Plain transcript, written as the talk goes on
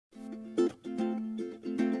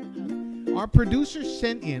our producer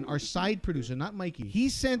sent in, our side producer, not Mikey. He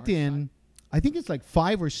sent in, I think it's like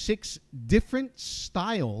 5 or 6 different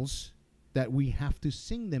styles that we have to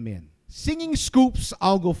sing them in. Singing scoops,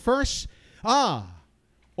 I'll go first.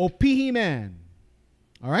 Opihi Man.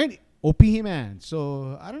 All right? Opihi Man.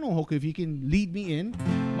 So, I don't know, Hoku, if you can lead me in.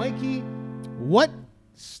 Mikey, what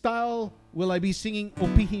style will I be singing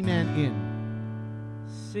Opihi Man in?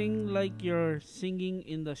 Sing like you're singing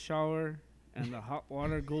in the shower and the hot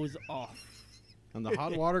water goes off. And the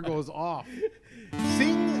hot water goes off.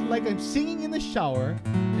 Sing like I'm singing in the shower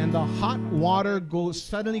and the hot water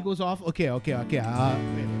suddenly goes off. Okay.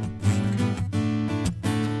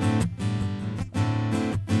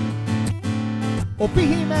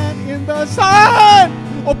 Opihi Man in the sun!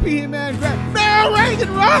 Opihi Man, grab Mayor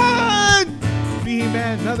Reagan, run! Opihi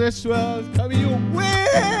Man, another swell is coming your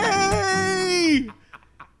way!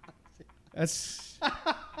 That's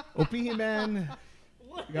Opihi Man.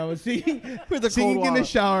 I was singing in the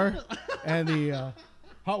shower, and the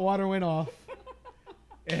hot water went off.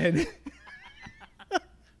 And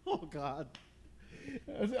oh God!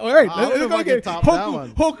 All right, let's go get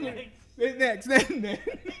Hoku. Next.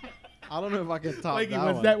 I don't know if I can top Mikey,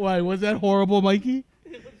 that one. was that horrible, Mikey?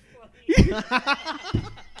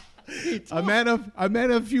 A man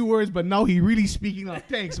of few words, but now he really speaking up.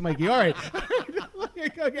 Thanks, Mikey. All right.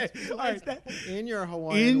 Okay. All right. In your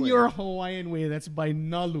Hawaiian way. Your Hawaiian way. That's by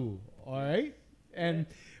Nalu. All right. And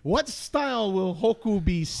what style will Hoku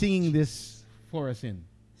be singing this for us in?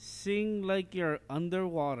 Sing like you're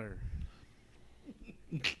underwater.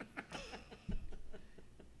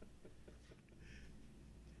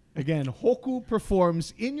 Again, Hoku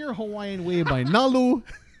performs In Your Hawaiian Way by Nalu,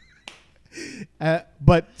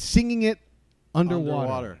 but singing it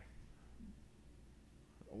underwater.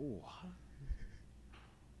 Oh.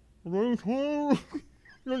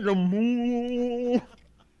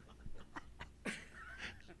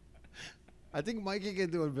 I think Mikey can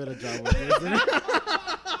do a better job with this.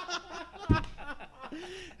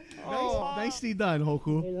 Nicely done,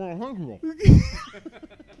 Hoku.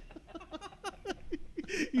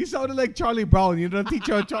 You sounded like Charlie Brown. You're the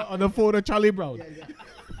teacher on the phone of Charlie Brown. Yeah.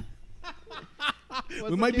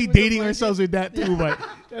 We might be dating ourselves with that too, but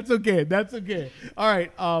that's okay. That's okay. All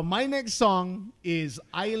right. My next song is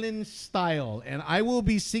Island Style, and I will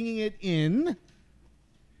be singing it in...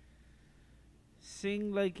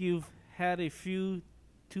 Sing like you've had a few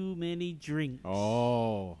too many drinks.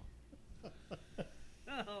 Oh. Oh,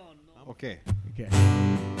 no. Okay. Okay.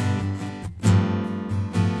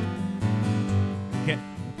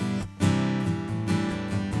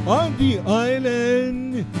 On the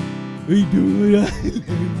island, we do it island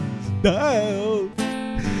style.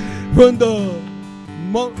 From the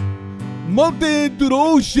mountain to the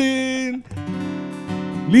ocean,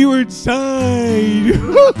 leeward side.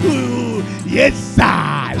 Yes,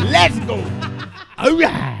 sir. Let's go. All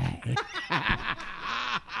right.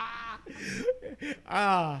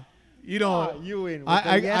 You know, you win.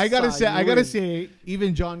 I gotta say,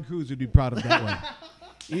 even John Cruz would be proud of that one.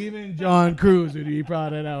 Even John Cruz would be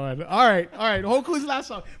proud of that one. All right. Hoku's last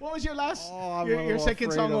song. What was your last? Oh, your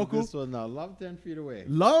second song, Hoku? This one now. Love 10 Feet Away.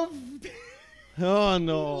 Love. Oh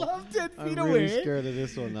no. Love 10 Feet I'm Away. really scared of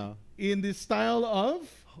this one now. In the style of.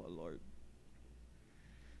 Oh Lord.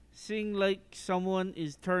 Sing like someone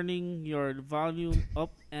is turning your volume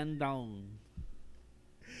up and down.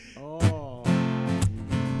 Oh.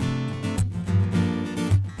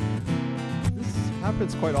 This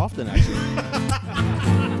happens quite often, actually.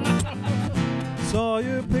 Saw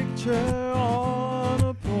your picture on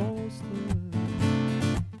a poster.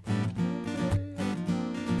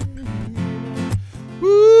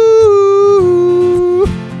 Woo!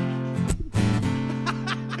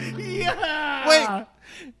 Yeah. Wait.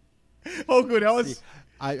 Hoku, that was. See,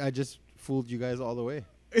 I just fooled you guys all the way.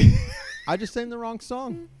 I just sang the wrong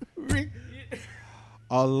song.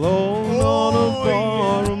 Alone on a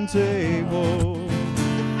ballroom table,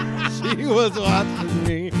 she was watching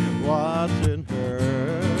me, watching her.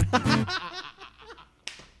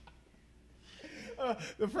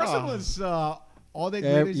 The first one was All That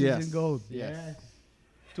Glitters Is in Gold. Yes.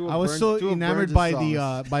 I was so enamored by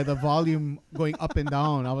the volume going up and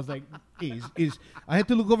down. I was like, hey, I had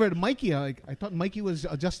to look over at Mikey. I thought Mikey was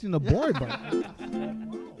adjusting the board, but.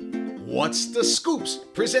 What's the Scoops?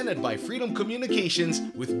 Presented by Freedom Communications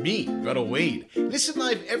with me, Bruddah Wade. Listen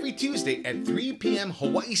live every Tuesday at 3 p.m.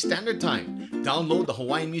 Hawaii Standard Time. Download the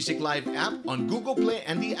Hawaiian Music Live app on Google Play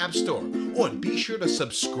and the App Store. Oh, and be sure to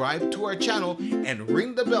subscribe to our channel and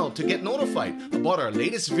ring the bell to get notified about our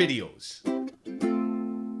latest videos.